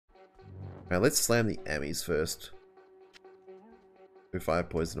Alright, let's slam the Ammies first. 2 fire,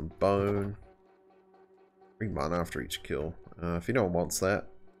 poison, and bone. Bring mana after each kill. If anyone wants that,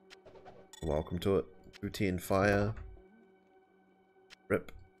 welcome to it. 210 fire.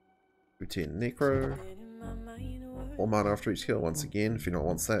 Rip. 210 necro. 4 mana after each kill. Once again, if anyone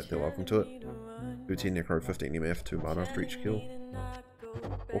wants that, they're welcome to it. 210 necro, 15 MF, 2 mana after each kill.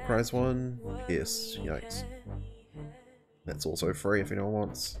 Warcry's 1. Yes, yikes. That's also free if anyone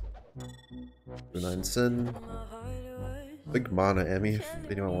wants. 29 Sin. Big mana Emmy if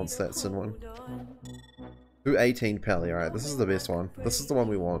anyone wants that Sin one. 218 Pally, alright, this is the best one. This is the one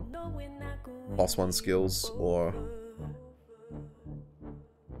we want. Boss 1 skills or...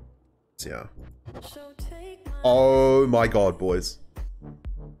 yeah. Oh my god, boys.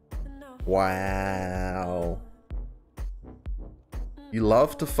 Wow. You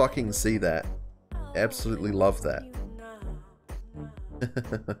love to fucking see that. Absolutely love that.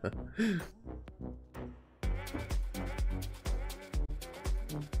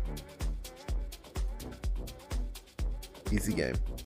 Easy game.